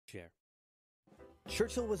Chair.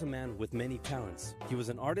 Churchill was a man with many talents. He was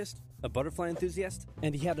an artist, a butterfly enthusiast,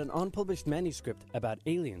 and he had an unpublished manuscript about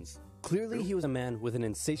aliens. Clearly, he was a man with an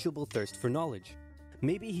insatiable thirst for knowledge.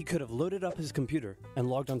 Maybe he could have loaded up his computer and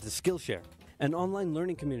logged onto Skillshare, an online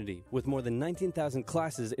learning community with more than 19,000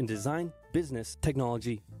 classes in design, business,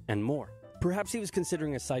 technology, and more. Perhaps he was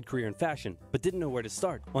considering a side career in fashion, but didn't know where to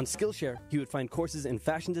start. On Skillshare, he would find courses in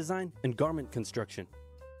fashion design and garment construction.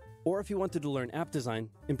 Or if he wanted to learn app design,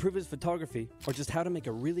 improve his photography, or just how to make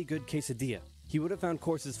a really good quesadilla, he would have found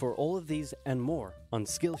courses for all of these and more on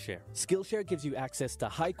Skillshare. Skillshare gives you access to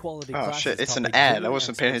high-quality classes. Oh shit, it's an ad. I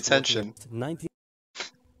wasn't paying attention.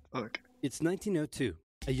 Look. It's 1902.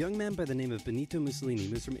 A young man by the name of Benito Mussolini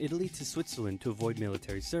moves from Italy to Switzerland to avoid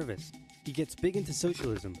military service. He gets big into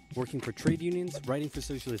socialism, working for trade unions, writing for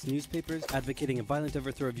socialist newspapers, advocating a violent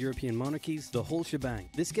overthrow of European monarchies, the whole shebang.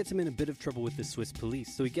 This gets him in a bit of trouble with the Swiss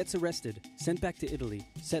police, so he gets arrested, sent back to Italy,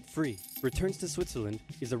 set free, returns to Switzerland,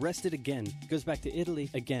 is arrested again, goes back to Italy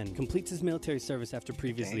again, completes his military service after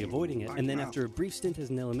previously avoiding it, and then after a brief stint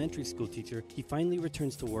as an elementary school teacher, he finally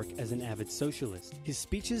returns to work as an avid socialist. His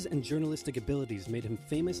speeches and journalistic abilities made him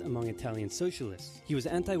famous among Italian socialists. He was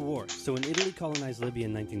anti-war, so when Italy colonized Libya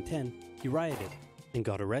in 1910, he rioted and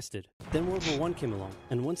got arrested. Then World War I came along,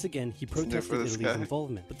 and once again he protested Italy's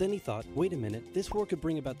involvement. But then he thought, wait a minute, this war could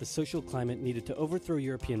bring about the social climate needed to overthrow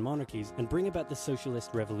European monarchies and bring about the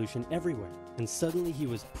socialist revolution everywhere. And suddenly he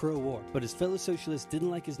was pro-war, but his fellow socialists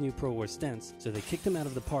didn't like his new pro-war stance, so they kicked him out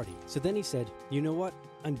of the party. So then he said, you know what?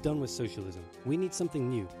 I'm done with socialism. We need something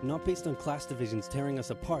new, not based on class divisions tearing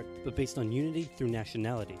us apart, but based on unity through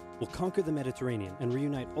nationality. We'll conquer the Mediterranean and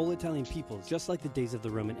reunite all Italian peoples just like the days of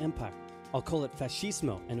the Roman Empire. I'll call it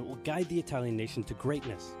fascismo, and it will guide the Italian nation to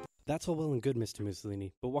greatness. That's all well and good, Mr.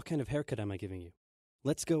 Mussolini, but what kind of haircut am I giving you?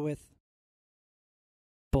 Let's go with...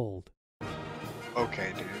 bold.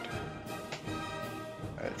 Okay, dude.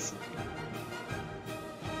 That's...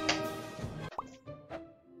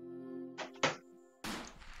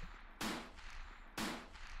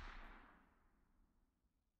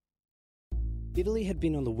 Italy had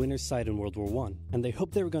been on the winner's side in World War I, and they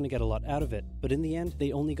hoped they were going to get a lot out of it, but in the end,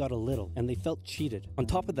 they only got a little, and they felt cheated. On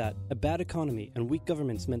top of that, a bad economy and weak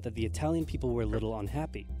governments meant that the Italian people were a little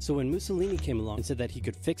unhappy. So when Mussolini came along and said that he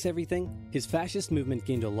could fix everything, his fascist movement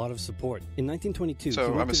gained a lot of support. In 1922,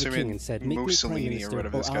 he went to the king and said, make me prime minister, or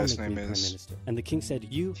I'll make me prime minister. And the king said,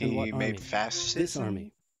 you and what army? This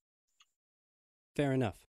army. Fair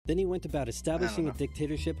enough. Then he went about establishing a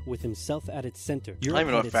dictatorship with himself at its center. I don't even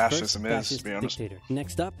know what fascism is, to be honest. Dictator.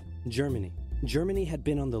 Next up, Germany. Germany had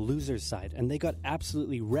been on the loser's side, and they got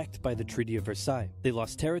absolutely wrecked by the Treaty of Versailles. They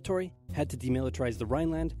lost territory, had to demilitarize the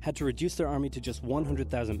Rhineland, had to reduce their army to just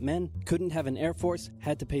 100,000 men, couldn't have an air force,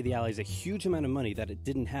 had to pay the Allies a huge amount of money that it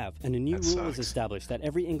didn't have, and a new rule was established that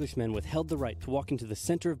every Englishman withheld the right to walk into the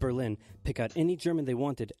center of Berlin, pick out any German they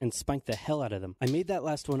wanted, and spank the hell out of them. I made that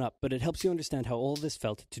last one up, but it helps you understand how all of this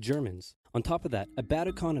felt to Germans. On top of that, a bad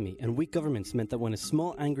economy and weak governments meant that when a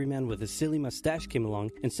small angry man with a silly mustache came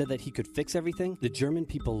along and said that he could fix everything, the German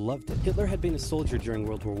people loved it. Hitler had been a soldier during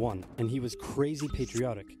World War I, and he was crazy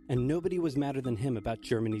patriotic, and nobody was madder than him about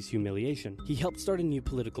Germany's humiliation. He helped start a new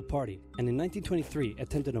political party, and in 1923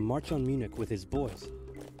 attempted a march on Munich with his boys.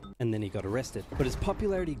 And then he got arrested. But his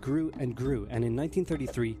popularity grew and grew, and in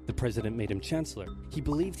 1933, the president made him chancellor. He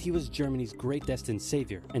believed he was Germany's great destined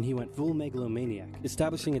savior, and he went full megalomaniac,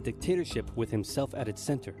 establishing a dictatorship with himself at its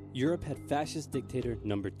center. Europe had fascist dictator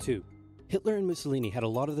number 2. Hitler and Mussolini had a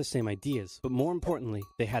lot of the same ideas, but more importantly,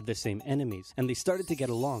 they had the same enemies, and they started to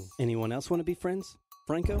get along. Anyone else want to be friends?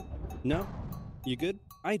 Franco? No? You good?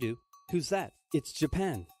 I do. Who's that? It's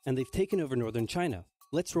Japan, and they've taken over northern China.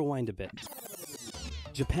 Let's rewind a bit.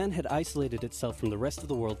 Japan had isolated itself from the rest of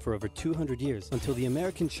the world for over 200 years until the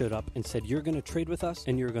Americans showed up and said, you're going to trade with us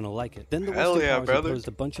and you're going to like it. Then the Western powers imposed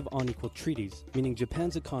a bunch of unequal treaties, meaning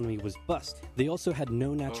Japan's economy was bust. They also had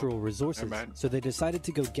no natural resources, so they decided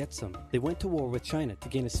to go get some. They went to war with China to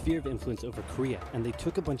gain a sphere of influence over Korea, and they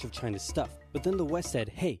took a bunch of China's stuff. But then the West said,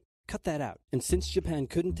 hey, cut that out. And since Japan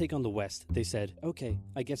couldn't take on the West, they said, okay,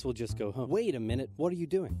 I guess we'll just go home. Wait a minute, what are you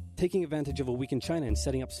doing? Taking advantage of a weakened China and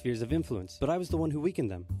setting up spheres of influence. But I was the one who weakened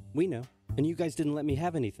them. We know. And you guys didn't let me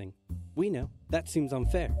have anything. We know. That seems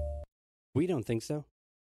unfair. We don't think so.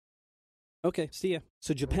 Okay, see ya.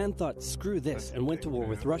 So Japan thought, screw this, and went to war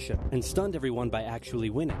with Russia, and stunned everyone by actually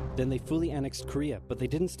winning. Then they fully annexed Korea, but they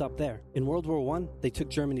didn't stop there. In World War I, they took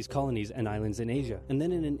Germany's colonies and islands in Asia, and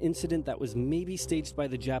then in an incident that was maybe staged by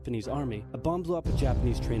the Japanese army, a bomb blew up a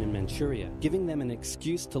Japanese train in Manchuria, giving them an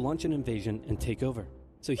excuse to launch an invasion and take over.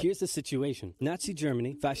 So here's the situation. Nazi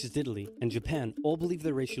Germany, Fascist Italy, and Japan all believe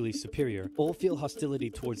they're racially superior, all feel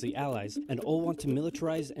hostility towards the Allies, and all want to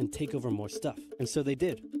militarize and take over more stuff. And so they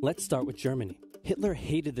did. Let's start with Germany. Hitler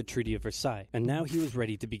hated the Treaty of Versailles, and now he was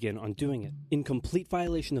ready to begin undoing it. In complete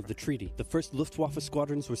violation of the treaty, the first Luftwaffe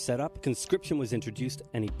squadrons were set up, conscription was introduced,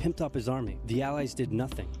 and he pimped up his army. The Allies did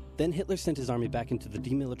nothing. Then Hitler sent his army back into the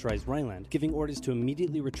demilitarized Rhineland, giving orders to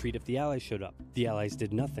immediately retreat if the Allies showed up. The Allies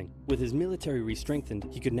did nothing. With his military re-strengthened,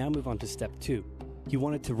 he could now move on to step 2. He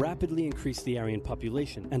wanted to rapidly increase the Aryan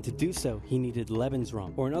population, and to do so, he needed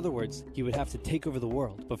Lebensraum, or in other words, he would have to take over the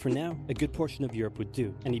world. But for now, a good portion of Europe would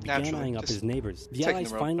do, and he began eyeing up his neighbors. The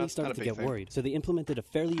Allies finally started to get worried, so they implemented a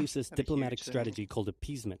fairly useless diplomatic strategy called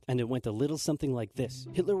appeasement, and it went a little something like this.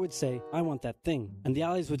 Hitler would say, "I want that thing," and the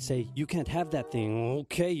Allies would say, "You can't have that thing."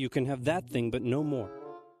 "Okay, you can have that thing, but no more."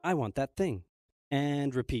 "I want that thing."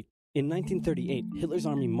 And repeat. In 1938, Hitler's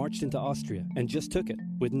army marched into Austria and just took it,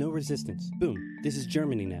 with no resistance. Boom, this is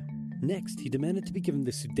Germany now. Next, he demanded to be given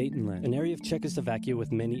the Sudetenland, an area of Czechoslovakia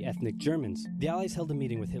with many ethnic Germans. The Allies held a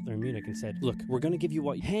meeting with Hitler in Munich and said, "Look, we're going to give you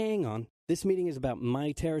what— Hang on, this meeting is about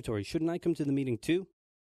my territory. Shouldn't I come to the meeting too?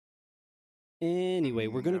 Anyway,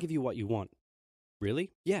 we're going to give you what you want."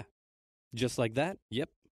 "Really?" "Yeah." "Just like that?" "Yep."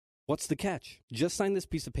 "What's the catch?" "Just sign this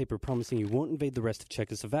piece of paper promising you won't invade the rest of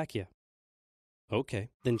Czechoslovakia." "Okay."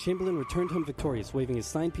 Then Chamberlain returned home victorious, waving his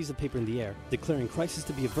signed piece of paper in the air, declaring crisis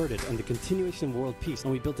to be averted and the continuation of world peace,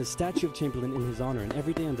 and we built a statue of Chamberlain in his honor, and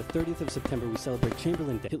every day on the 30th of September we celebrate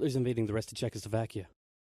Chamberlain Day. Hitler's invading the rest of Czechoslovakia.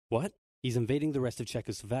 What? He's invading the rest of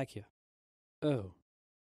Czechoslovakia. Oh.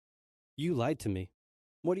 You lied to me.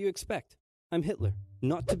 What do you expect? I'm Hitler.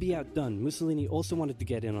 Not to be outdone, Mussolini also wanted to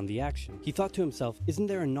get in on the action. He thought to himself, isn't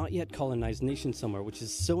there a not yet colonized nation somewhere which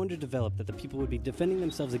is so underdeveloped that the people would be defending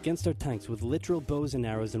themselves against our tanks with literal bows and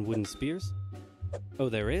arrows and wooden spears? Oh,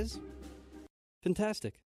 there is?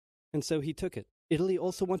 Fantastic. And so he took it. Italy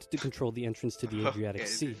also wanted to control the entrance to the Adriatic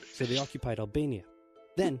Sea, so they occupied Albania.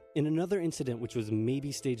 Then, in another incident which was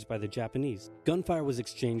maybe staged by the Japanese, gunfire was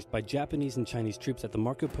exchanged by Japanese and Chinese troops at the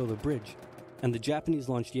Marco Polo Bridge, and the Japanese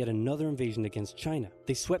launched yet another invasion against China.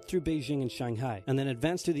 They swept through Beijing and Shanghai, and then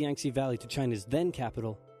advanced through the Yangtze Valley to China's then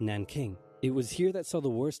capital, Nanking. It was here that saw the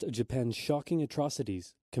worst of Japan's shocking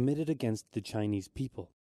atrocities committed against the Chinese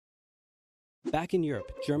people. Back in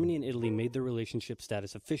Europe, Germany and Italy made their relationship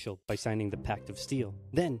status official by signing the Pact of Steel.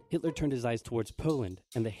 Then, Hitler turned his eyes towards Poland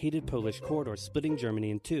and the hated Polish corridor, splitting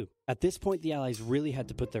Germany in two. At this point, the Allies really had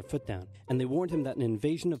to put their foot down, and they warned him that an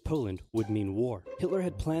invasion of Poland would mean war. Hitler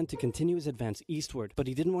had planned to continue his advance eastward, but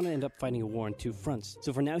he didn't want to end up fighting a war on two fronts.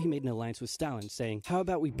 So for now, he made an alliance with Stalin, saying, how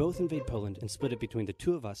about we both invade Poland and split it between the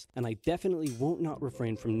two of us, and I definitely won't not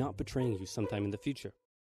refrain from not betraying you sometime in the future.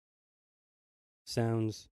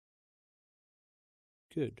 Sounds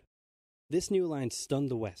good. This new alliance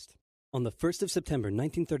stunned the West. On the 1st of September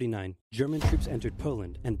 1939, German troops entered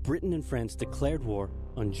Poland, and Britain and France declared war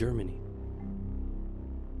on Germany.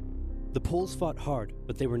 The Poles fought hard,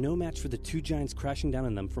 but they were no match for the two giants crashing down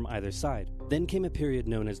on them from either side. Then came a period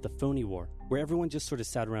known as the Phony War, where everyone just sort of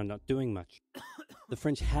sat around not doing much. The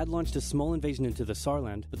French had launched a small invasion into the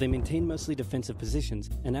Saarland, but they maintained mostly defensive positions,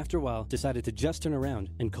 and after a while decided to just turn around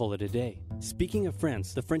and call it a day. Speaking of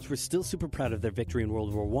France, the French were still super proud of their victory in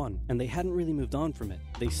World War I, and they hadn't really moved on from it.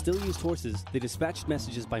 They still used horses, they dispatched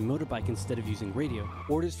messages by motorbike instead of using radio,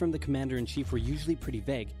 orders from the commander-in-chief were usually pretty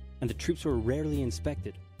vague, and the troops were rarely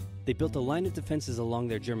inspected. They built a line of defenses along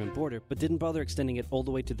their German border, but didn't bother extending it all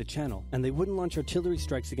the way to the Channel, and they wouldn't launch artillery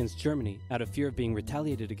strikes against Germany out of fear of being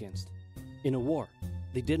retaliated against. In a war,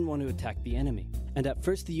 they didn't want to attack the enemy. And at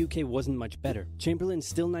first the UK wasn't much better. Chamberlain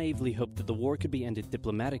still naively hoped that the war could be ended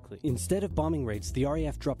diplomatically. Instead of bombing raids, the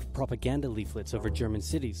RAF dropped propaganda leaflets over German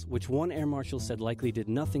cities, which one air marshal said likely did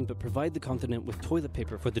nothing but provide the continent with toilet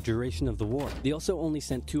paper for the duration of the war. They also only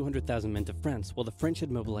sent 200,000 men to France, while the French had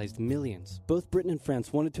mobilized millions. Both Britain and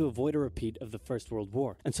France wanted to avoid a repeat of the First World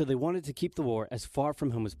War, and so they wanted to keep the war as far from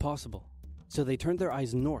home as possible. So they turned their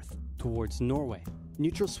eyes north, towards Norway.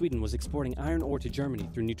 Neutral Sweden was exporting iron ore to Germany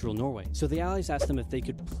through neutral Norway, so the Allies asked them if they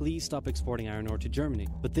could please stop exporting iron ore to Germany,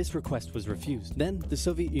 but this request was refused. Then, the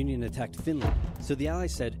Soviet Union attacked Finland, so the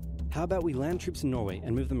Allies said, how about we land troops in Norway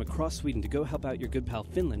and move them across Sweden to go help out your good pal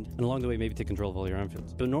Finland, and along the way maybe take control of all your arm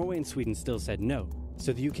fields. But Norway and Sweden still said no.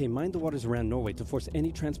 So the UK mined the waters around Norway to force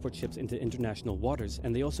any transport ships into international waters,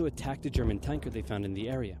 and they also attacked a German tanker they found in the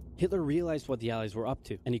area. Hitler realized what the Allies were up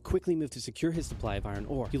to, and he quickly moved to secure his supply of iron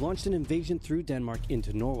ore. He launched an invasion through Denmark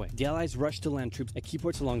into Norway. The Allies rushed to land troops at key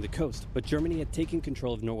ports along the coast, but Germany had taken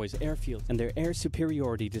control of Norway's airfield, and their air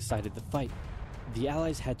superiority decided the fight. The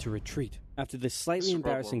Allies had to retreat. After this slightly This is World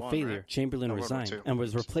War embarrassing I, failure, right? Chamberlain No, World War resigned II. and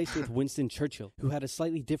was replaced with Winston Churchill, who had a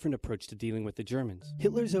slightly different approach to dealing with the Germans.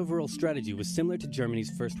 Hitler's overall strategy was similar to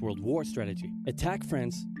Germany's First World War strategy. Attack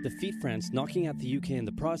France, defeat France, knocking out the UK in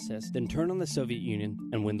the process, then turn on the Soviet Union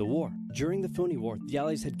and win the war. During the phony war, the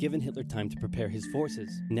Allies had given Hitler time to prepare his forces.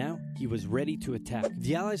 Now, he was ready to attack.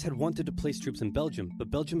 The Allies had wanted to place troops in Belgium,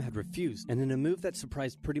 but Belgium had refused, and in a move that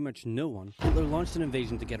surprised pretty much no one, Hitler launched an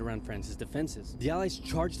invasion to get around France's defenses. The Allies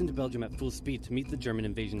charged into Belgium at full speed to meet the German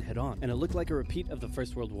invasion head-on, and it looked like a repeat of the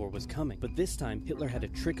First World War was coming. But this time, Hitler had a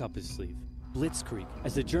trick up his sleeve. Blitzkrieg.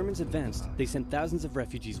 As the Germans advanced, they sent thousands of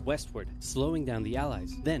refugees westward, slowing down the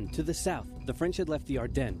Allies. Then, to the south, the French had left the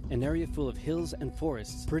Ardennes, an area full of hills and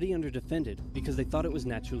forests, pretty underdefended because they thought it was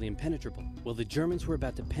naturally impenetrable. Well, the Germans were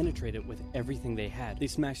about to penetrate it with everything they had. They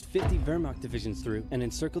smashed 50 Wehrmacht divisions through and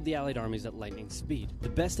encircled the Allied armies at lightning speed. The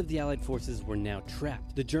best of the Allied forces were now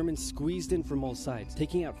trapped. The Germans squeezed in from all sides,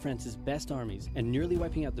 taking out France's best armies and nearly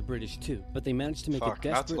wiping out the British too. But they managed to make a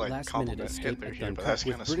desperate last-minute escape at Dunkirk,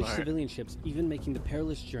 with British civilian ships even making the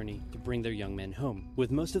perilous journey to bring their young men home. With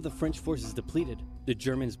most of the French forces depleted, the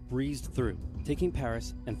Germans breezed through, taking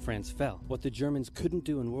Paris, and France fell. What the Germans couldn't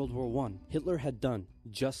do in World War I, Hitler had done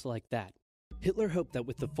just like that. Hitler hoped that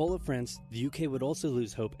with the fall of France, the UK would also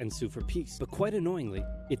lose hope and sue for peace. But quite annoyingly,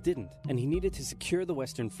 it didn't, and he needed to secure the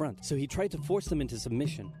Western Front, so he tried to force them into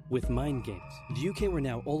submission with mind games. The UK were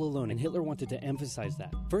now all alone, and Hitler wanted to emphasize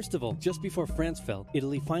that. First of all, just before France fell,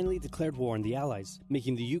 Italy finally declared war on the Allies,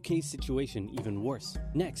 making the UK's situation even worse.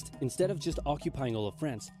 Next, instead of just occupying all of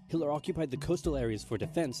France, Hitler occupied the coastal areas for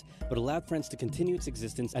defense, but allowed France to continue its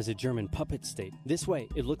existence as a German puppet state. This way,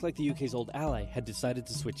 it looked like the UK's old ally had decided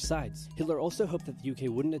to switch sides. Hitler also hoped that the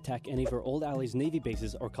UK wouldn't attack any of her old allies' navy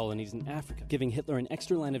bases or colonies in Africa, giving Hitler an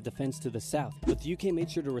extra line of defense to the south. But the UK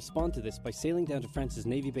made sure to respond to this by sailing down to France's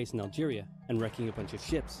navy base in Algeria and wrecking a bunch of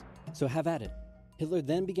ships. So have at it. Hitler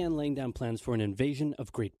then began laying down plans for an invasion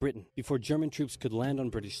of Great Britain. Before German troops could land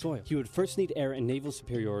on British soil, he would first need air and naval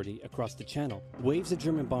superiority across the Channel. Waves of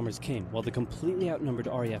German bombers came, while the completely outnumbered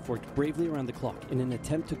RAF worked bravely around the clock in an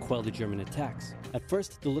attempt to quell the German attacks. At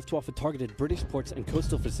first, the Luftwaffe targeted British ports and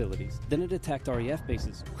coastal facilities. Then it attacked RAF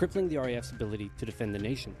bases, crippling the RAF's ability to defend the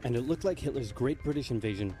nation. And it looked like Hitler's Great British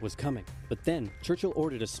invasion was coming. But then, Churchill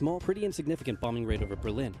ordered a small, pretty insignificant bombing raid over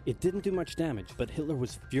Berlin. It didn't do much damage, but Hitler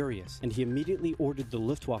was furious, and he immediately ordered the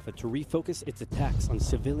Luftwaffe to refocus its attacks on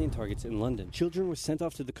civilian targets in London. Children were sent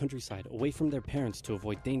off to the countryside away from their parents to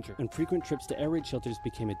avoid danger, and frequent trips to air raid shelters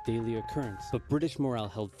became a daily occurrence. But British morale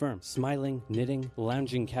held firm. Smiling, knitting,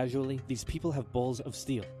 lounging casually, these people have balls of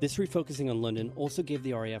steel. This refocusing on London also gave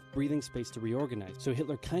the RAF breathing space to reorganize, so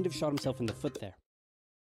Hitler kind of shot himself in the foot there.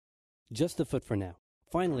 Just the foot for now.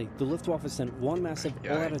 Finally, the Luftwaffe sent one massive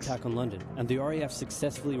all-out attack on London, and the RAF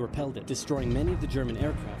successfully repelled it, destroying many of the German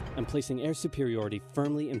aircraft and placing air superiority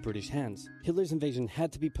firmly in British hands. Hitler's invasion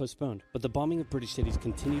had to be postponed, but the bombing of British cities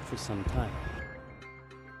continued for some time.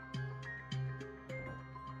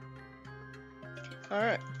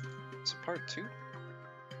 Alright, so part 2.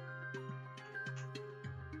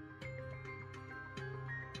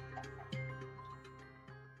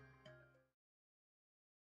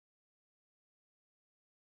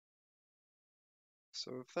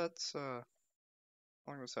 So if that's, how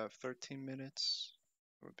long was that? 13 minutes?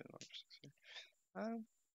 It would have been like 16.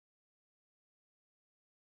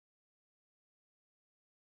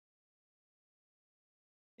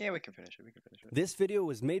 Yeah, we can finish it. This video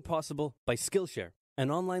was made possible by Skillshare, an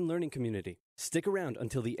online learning community. Stick around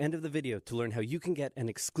until the end of the video to learn how you can get an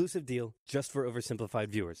exclusive deal just for Oversimplified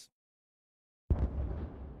viewers.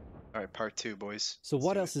 Alright, part 2, boys. So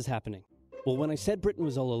what else is happening? Well, when I said Britain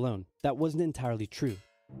was all alone, that wasn't entirely true.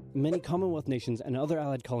 Many Commonwealth nations and other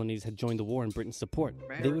Allied colonies had joined the war in Britain's support.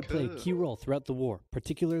 They would play a key role throughout the war,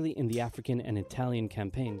 particularly in the African and Italian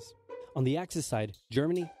campaigns. On the Axis side,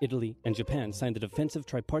 Germany, Italy, and Japan signed the defensive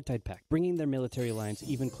tripartite pact, bringing their military alliance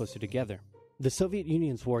even closer together. The Soviet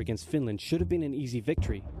Union's war against Finland should have been an easy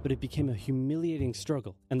victory, but it became a humiliating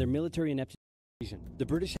struggle, and their military ineptitude. The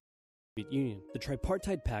British Soviet Union. The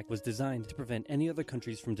tripartite pact was designed to prevent any other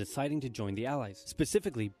countries from deciding to join the Allies,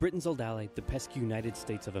 specifically Britain's old ally, the pesky United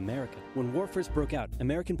States of America. When war first broke out,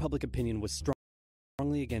 American public opinion was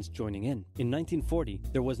strongly against joining in. In 1940,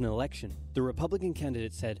 there was an election. The Republican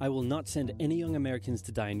candidate said, "I will not send any young Americans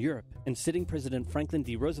to die in Europe," and sitting President Franklin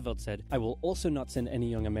D. Roosevelt said, "I will also not send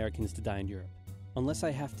any young Americans to die in Europe. Unless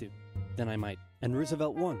I have to, then I might." And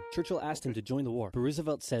Roosevelt won. Churchill asked him to join the war, but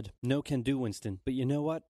Roosevelt said, "No can do, Winston, but you know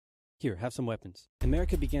what? Here, have some weapons."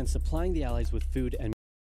 America began supplying the Allies with food and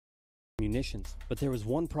munitions, but there was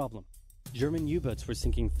one problem. German U-boats were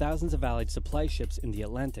sinking thousands of Allied supply ships in the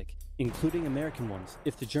Atlantic, including American ones.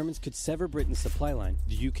 If the Germans could sever Britain's supply line,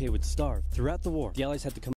 the UK would starve. Throughout the war, the Allies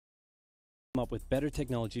had to come up with better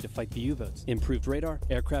technology to fight the U-boats. Improved radar,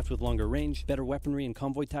 aircraft with longer range, better weaponry and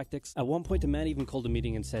convoy tactics. At one point, a man even called a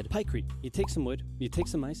meeting and said, "Pykrete. You take some wood, you take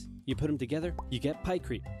some ice, you put them together, you get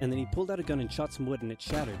pykrete." And then he pulled out a gun and shot some wood and it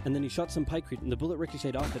shattered. And then he shot some pykrete and the bullet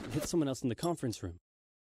ricocheted off it and hit someone else in the conference room.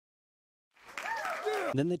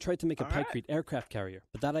 Then they tried to make a pykrete aircraft carrier,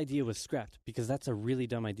 but that idea was scrapped because that's a really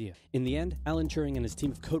dumb idea. In the end, Alan Turing and his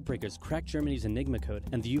team of codebreakers cracked Germany's Enigma code,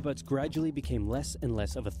 and the U-boats gradually became less and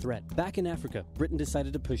less of a threat. Back in Africa, Britain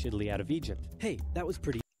decided to push Italy out of Egypt. Hey, that was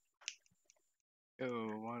pretty Yo,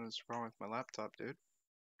 what is wrong with my laptop, dude?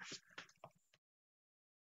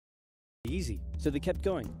 easy, so they kept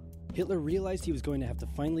going. Hitler realized he was going to have to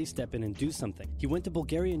finally step in and do something. He went to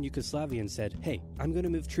Bulgaria and Yugoslavia and said, "Hey, I'm going to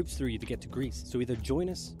move troops through you to get to Greece, so either join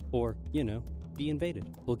us or, be invaded."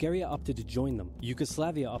 Bulgaria opted to join them.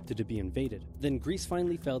 Yugoslavia opted to be invaded. Then Greece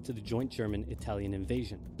finally fell to the joint German-Italian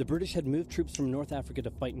invasion. The British had moved troops from North Africa to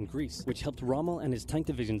fight in Greece, which helped Rommel and his tank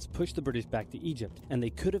divisions push the British back to Egypt, and they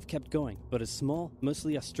could have kept going, but a small,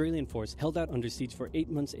 mostly Australian force held out under siege for 8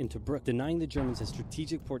 months in Tobruk, denying the Germans a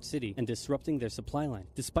strategic port city and disrupting their supply line.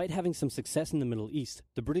 Despite having some success in the Middle East,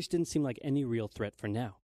 the British didn't seem like any real threat for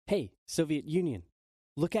now. Hey, Soviet Union,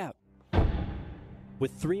 look out!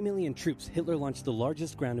 With 3 million troops, Hitler launched the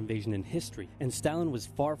largest ground invasion in history, and Stalin was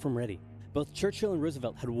far from ready. Both Churchill and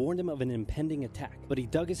Roosevelt had warned him of an impending attack, but he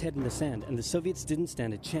dug his head in the sand and the Soviets didn't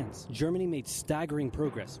stand a chance. Germany made staggering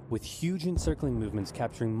progress, with huge encircling movements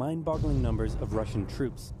capturing mind-boggling numbers of Russian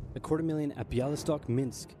troops. 250,000 at Bialystok,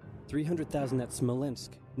 Minsk, 300,000 at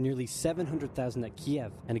Smolensk, nearly 700,000 at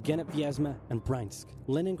Kiev, and again at Vyazma and Bryansk.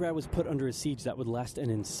 Leningrad was put under a siege that would last an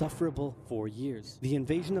insufferable 4 years. The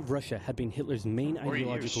invasion of Russia had been Hitler's main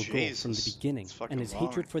ideological goal from the beginning, and his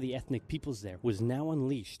hatred for the ethnic peoples there was now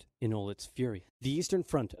unleashed in all its fury. The Eastern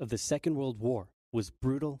Front of the Second World War was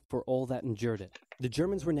brutal for all that endured it. The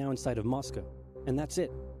Germans were now inside of Moscow, and that's it.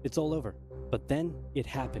 It's all over. But then it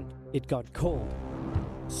happened. It got cold.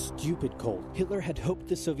 Stupid cold. Hitler had hoped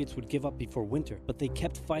the Soviets would give up before winter, but they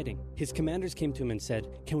kept fighting. His commanders came to him and said,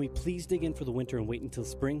 "Can we please dig in for the winter and wait until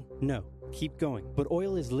spring?" "No, keep going." "But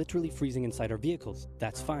oil is literally freezing inside our vehicles."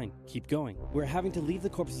 "That's fine, keep going." "We're having to leave the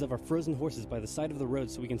corpses of our frozen horses by the side of the road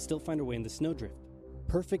so we can still find our way in the snowdrift."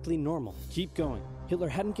 "Perfectly normal, keep going." Hitler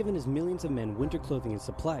hadn't given his millions of men winter clothing and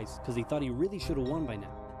supplies because he thought he really should have won by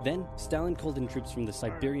now. Then, Stalin called in troops from the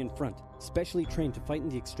Siberian front, specially trained to fight in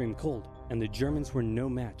the extreme cold, and the Germans were no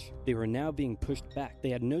match. They were now being pushed back. They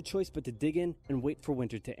had no choice but to dig in and wait for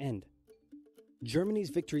winter to end. Germany's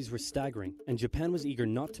victories were staggering, and Japan was eager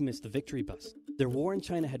not to miss the victory bus. Their war in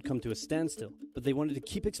China had come to a standstill, but they wanted to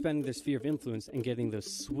keep expanding their sphere of influence and getting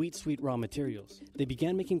those sweet, sweet raw materials. They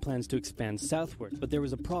began making plans to expand southward, but there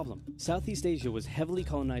was a problem. Southeast Asia was heavily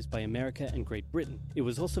colonized by America and Great Britain. It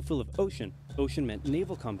was also full of ocean. Ocean meant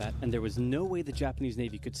naval combat, and there was no way the Japanese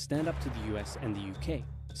Navy could stand up to the US and the UK.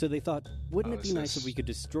 So they thought, wouldn't it be nice if we could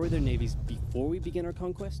destroy their navies before we begin our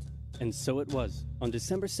conquest? And so it was. On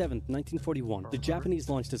December 7th, 1941, the Japanese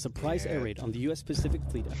launched a surprise air raid on the US Pacific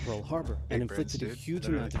Fleet at Pearl Harbor and inflicted a huge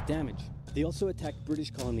amount of damage. They also attacked British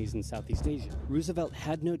colonies in Southeast Asia. Roosevelt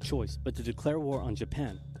had no choice but to declare war on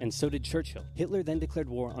Japan, and so did Churchill. Hitler then declared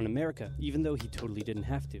war on America, even though he totally didn't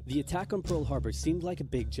have to. The attack on Pearl Harbor seemed like a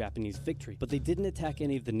big Japanese victory, but they didn't attack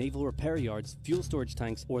any of the naval repair yards, fuel storage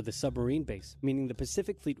tanks, or the submarine base, meaning the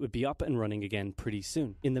Pacific Fleet would be up and running again pretty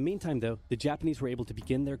soon. In the meantime, though, the Japanese were able to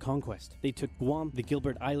begin their conquest. They took Guam, the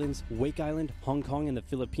Gilbert Islands, Wake Island, Hong Kong, and the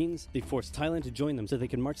Philippines. They forced Thailand to join them so they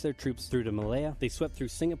could march their troops through to Malaya. They swept through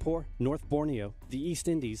Singapore, North Borneo, the East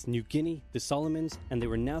Indies, New Guinea, the Solomons, and they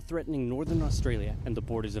were now threatening northern Australia and the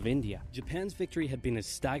borders of India. Japan's victory had been as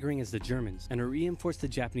staggering as the Germans, and it reinforced the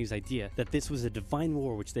Japanese idea that this was a divine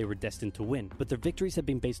war which they were destined to win. But their victories had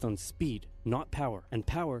been based on speed, not power, and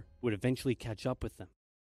power would eventually catch up with them.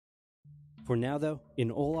 For now, though,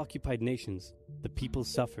 in all occupied nations, the people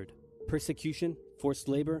suffered. Persecution, forced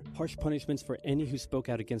labor, harsh punishments for any who spoke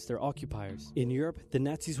out against their occupiers. In Europe, the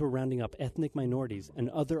Nazis were rounding up ethnic minorities and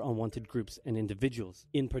other unwanted groups and individuals.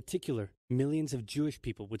 In particular, millions of Jewish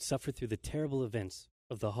people would suffer through the terrible events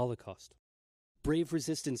of the Holocaust. Brave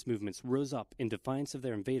resistance movements rose up in defiance of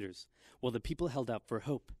their invaders, while the people held out for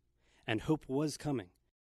hope. And hope was coming.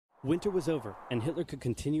 Winter was over, and Hitler could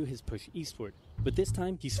continue his push eastward. But this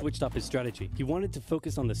time, he switched up his strategy. He wanted to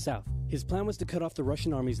focus on the south. His plan was to cut off the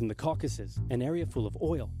Russian armies in the Caucasus, an area full of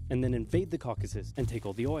oil, and then invade the Caucasus and take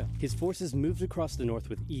all the oil. His forces moved across the north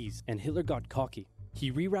with ease, and Hitler got cocky.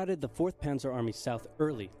 He rerouted the 4th Panzer Army south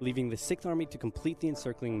early, leaving the 6th Army to complete the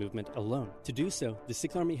encircling movement alone. To do so, the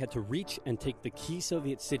 6th Army had to reach and take the key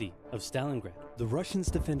Soviet city of Stalingrad. The Russians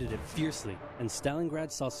defended it fiercely, and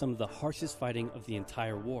Stalingrad saw some of the harshest fighting of the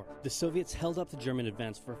entire war. The Soviets held up the German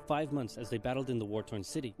advance for 5 months as they battled in the war-torn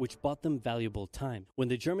city, which bought them valuable time. When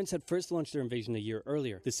the Germans had first launched their invasion a year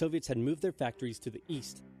earlier, the Soviets had moved their factories to the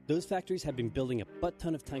east. Those factories had been building a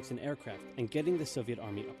butt-ton of tanks and aircraft and getting the Soviet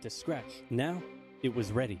army up to scratch. Now, it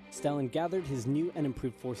was ready. Stalin gathered his new and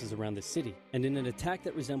improved forces around the city, and in an attack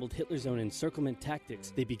that resembled Hitler's own encirclement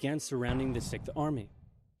tactics, they began surrounding the 6th Army.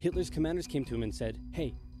 Hitler's commanders came to him and said,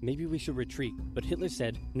 "Hey, maybe we should retreat," but Hitler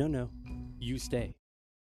said, "No, you stay."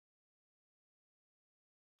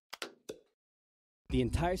 The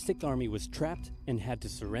entire 6th Army was trapped and had to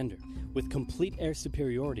surrender. With complete air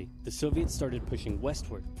superiority, the Soviets started pushing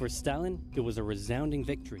westward. For Stalin, it was a resounding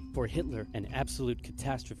victory. For Hitler, an absolute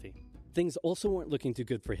catastrophe. Things also weren't looking too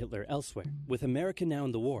good for Hitler elsewhere. With America now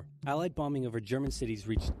in the war, Allied bombing over German cities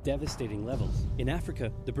reached devastating levels. In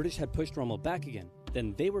Africa, the British had pushed Rommel back again.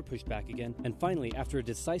 Then they were pushed back again, and finally, after a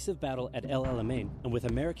decisive battle at El Alamein, and with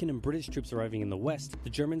American and British troops arriving in the west, the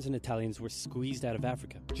Germans and Italians were squeezed out of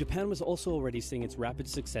Africa. Japan was also already seeing its rapid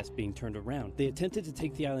success being turned around. They attempted to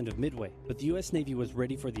take the island of Midway, but the US Navy was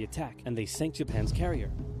ready for the attack, and they sank Japan's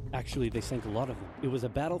carrier. Actually, they sank a lot of them. It was a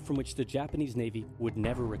battle from which the Japanese Navy would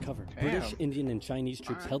never recover. Damn. British, Indian, and Chinese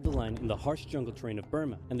troops held the line in the harsh jungle terrain of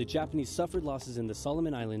Burma, and the Japanese suffered losses in the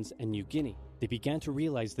Solomon Islands and New Guinea. They began to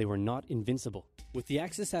realize they were not invincible. With the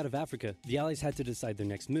Axis out of Africa, the Allies had to decide their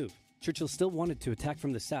next move. Churchill still wanted to attack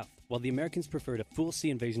from the south, while the Americans preferred a full sea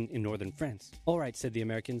invasion in northern France. "All right," said the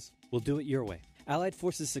Americans, "we'll do it your way." Allied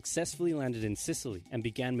forces successfully landed in Sicily and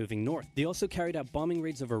began moving north. They also carried out bombing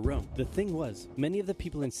raids over Rome. The thing was, many of the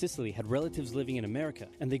people in Sicily had relatives living in America,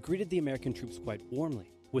 and they greeted the American troops quite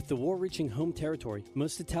warmly. With the war reaching home territory,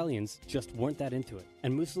 most Italians just weren't that into it,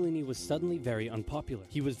 and Mussolini was suddenly very unpopular.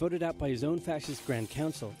 He was voted out by his own fascist Grand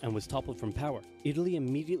Council and was toppled from power. Italy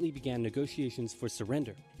immediately began negotiations for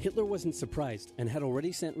surrender. Hitler wasn't surprised and had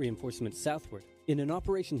already sent reinforcements southward. In an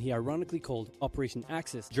operation he ironically called Operation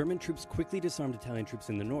Axis, German troops quickly disarmed Italian troops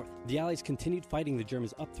in the north. The Allies continued fighting the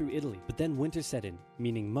Germans up through Italy, but then winter set in,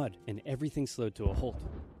 meaning mud, and everything slowed to a halt.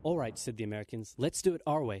 "All right," said the Americans, "let's do it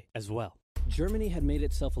our way as well." Germany had made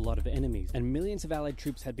itself a lot of enemies, and millions of Allied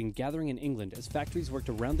troops had been gathering in England as factories worked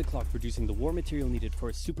around the clock producing the war material needed for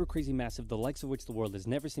a super crazy massive the likes of which the world has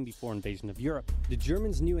never seen before invasion of Europe. The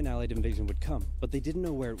Germans knew an Allied invasion would come, but they didn't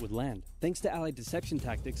know where it would land. Thanks to Allied deception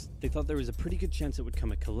tactics, they thought there was a pretty good chance it would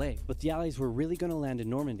come at Calais, but the Allies were really going to land in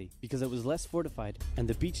Normandy because it was less fortified and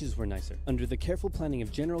the beaches were nicer. Under the careful planning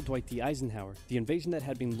of General Dwight D. Eisenhower, the invasion that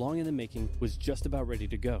had been long in the making was just about ready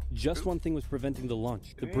to go. Just one thing was preventing the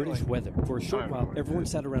launch: the British weather. For a short while, everyone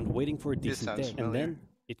sat around waiting for a decent day, and then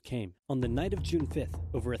it came. On the night of June 5th,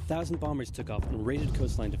 over 1,000 bombers took off and raided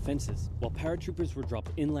coastline defenses, while paratroopers were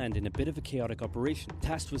dropped inland in a bit of a chaotic operation,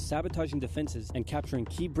 tasked with sabotaging defenses and capturing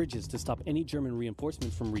key bridges to stop any German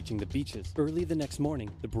reinforcements from reaching the beaches. Early the next morning,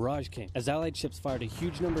 the barrage came, as Allied ships fired a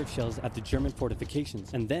huge number of shells at the German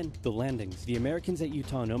fortifications, and then the landings. The Americans at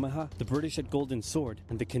Utah and Omaha, the British at Golden Sword,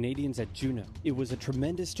 and the Canadians at Juneau. It was a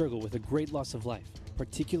tremendous struggle with a great loss of life,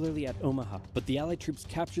 particularly at Omaha, but the Allied troops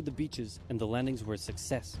captured the beaches and the landings were a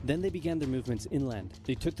success. Then they began their movements inland.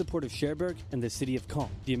 They took the port of Cherbourg and the city of Caen.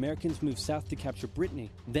 The Americans moved south to capture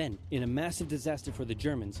Brittany. Then, in a massive disaster for the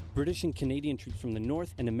Germans, British and Canadian troops from the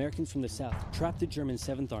north and Americans from the south trapped the German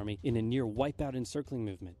 7th Army in a near wipeout encircling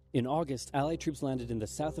movement. In August, Allied troops landed in the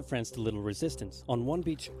south of France to little resistance. On one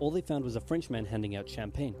beach, all they found was a Frenchman handing out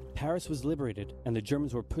champagne. Paris was liberated and the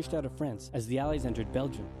Germans were pushed out of France as the Allies entered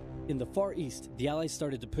Belgium. In the Far East, the Allies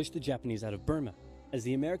started to push the Japanese out of Burma, as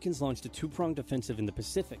the Americans launched a two-pronged offensive in the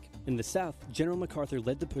Pacific. In the south, General MacArthur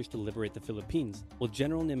led the push to liberate the Philippines, while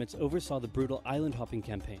General Nimitz oversaw the brutal island-hopping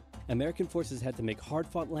campaign. American forces had to make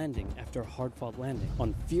hard-fought landing after hard-fought landing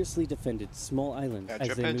on fiercely defended small islands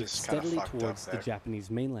as they moved steadily towards the Japanese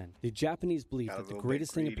mainland. The Japanese believed that the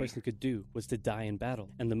greatest thing a person could do was to die in battle,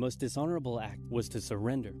 and the most dishonorable act was to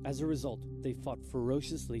surrender. As a result, they fought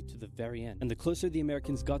ferociously to the very end, and the closer the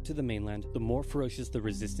Americans got to the mainland, the more ferocious the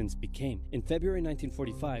resistance became. In February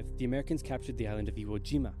 1945, the Americans captured the island of Iwo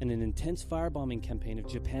Jima, and an intense firebombing campaign of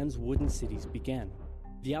Japan's wooden cities began.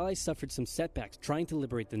 The Allies suffered some setbacks trying to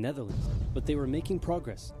liberate the Netherlands, but they were making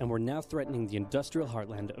progress and were now threatening the industrial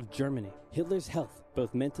heartland of Germany. Hitler's health,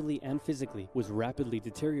 both mentally and physically, was rapidly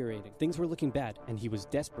deteriorating. Things were looking bad, and he was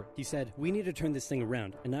desperate. He said, "We need to turn this thing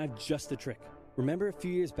around, and I have just the trick. Remember a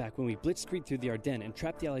few years back when we blitzkrieged through the Ardennes and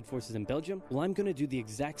trapped the Allied forces in Belgium? Well, I'm going to do the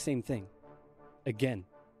exact same thing. Again."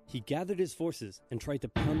 He gathered his forces and tried to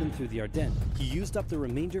pound them through the Ardennes. He used up the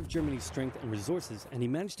remainder of Germany's strength and resources, and he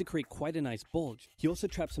managed to create quite a nice bulge. He also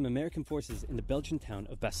trapped some American forces in the Belgian town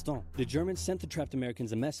of Bastogne. The Germans sent the trapped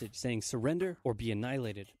Americans a message saying surrender or be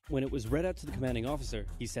annihilated. When it was read out to the commanding officer,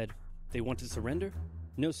 he said, "They want to surrender?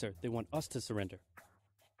 No, sir, they want us to surrender."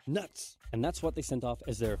 Nuts! And that's what they sent off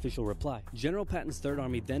as their official reply. General Patton's Third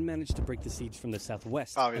Army then managed to break the siege from the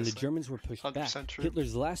southwest, and the Germans were pushed back. True.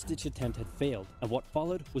 Hitler's last-ditch attempt had failed, and what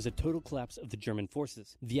followed was a total collapse of the German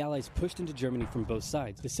forces. The Allies pushed into Germany from both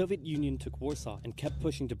sides. The Soviet Union took Warsaw and kept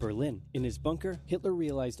pushing to Berlin. In his bunker, Hitler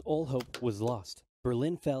realized all hope was lost.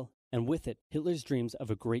 Berlin fell, and with it, Hitler's dreams of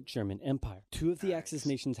a great German empire. 2 of the Axis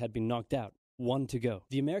nations had been knocked out. 1 to go.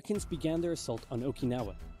 The Americans began their assault on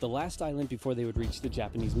Okinawa, the last island before they would reach the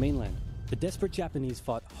Japanese mainland. The desperate Japanese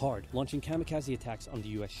fought hard, launching kamikaze attacks on the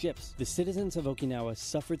US ships. The citizens of Okinawa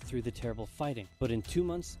suffered through the terrible fighting, but in 2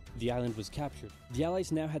 months, the island was captured. The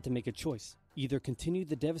Allies now had to make a choice. Either continue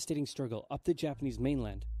the devastating struggle up the Japanese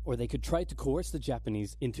mainland, or they could try to coerce the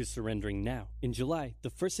Japanese into surrendering now. In July, the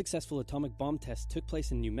first successful atomic bomb test took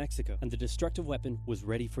place in New Mexico, and the destructive weapon was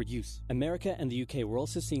ready for use. America and the UK were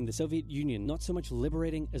also seeing the Soviet Union not so much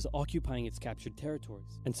liberating as occupying its captured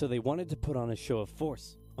territories, and so they wanted to put on a show of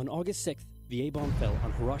force. On August 6th, the A-bomb fell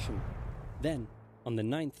on Hiroshima. Then, on the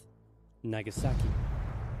 9th, Nagasaki.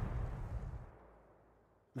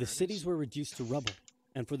 The cities were reduced to rubble,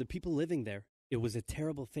 and for the people living there, it was a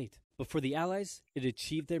terrible fate. But for the Allies, it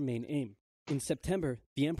achieved their main aim. In September,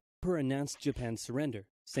 the Emperor announced Japan's surrender,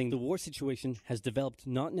 saying the war situation has developed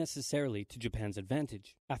not necessarily to Japan's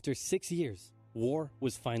advantage. After 6 years, war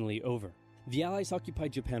was finally over. The Allies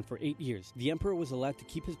occupied Japan for 8 years. The Emperor was allowed to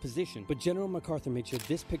keep his position, but General MacArthur made sure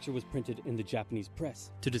this picture was printed in the Japanese press,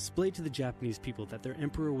 to display to the Japanese people that their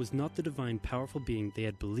Emperor was not the divine, powerful being they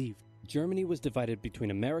had believed. Germany was divided between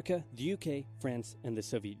America, the UK, France, and the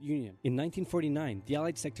Soviet Union. In 1949, the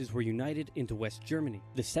Allied sectors were united into West Germany.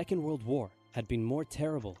 The Second World War had been more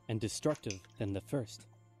terrible and destructive than the first.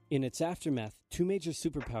 In its aftermath, 2 major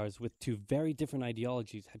superpowers with 2 very different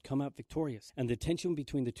ideologies had come out victorious, and the tension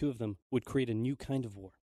between the 2 of them would create a new kind of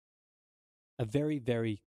war. A very,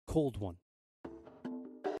 very cold one.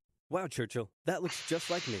 Wow, Churchill, that looks just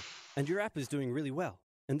like me. And your app is doing really well.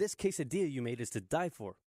 And this quesadilla you made is to die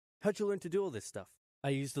for. How'd you learn to do all this stuff? I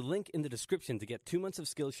used the link in the description to get 2 months of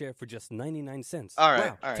Skillshare for just 99 cents. All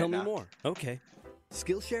right, wow, tell me more. Okay.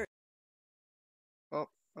 Skillshare. Well,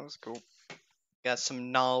 that was cool. Got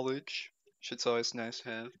some knowledge. Shit's always nice to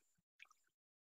have.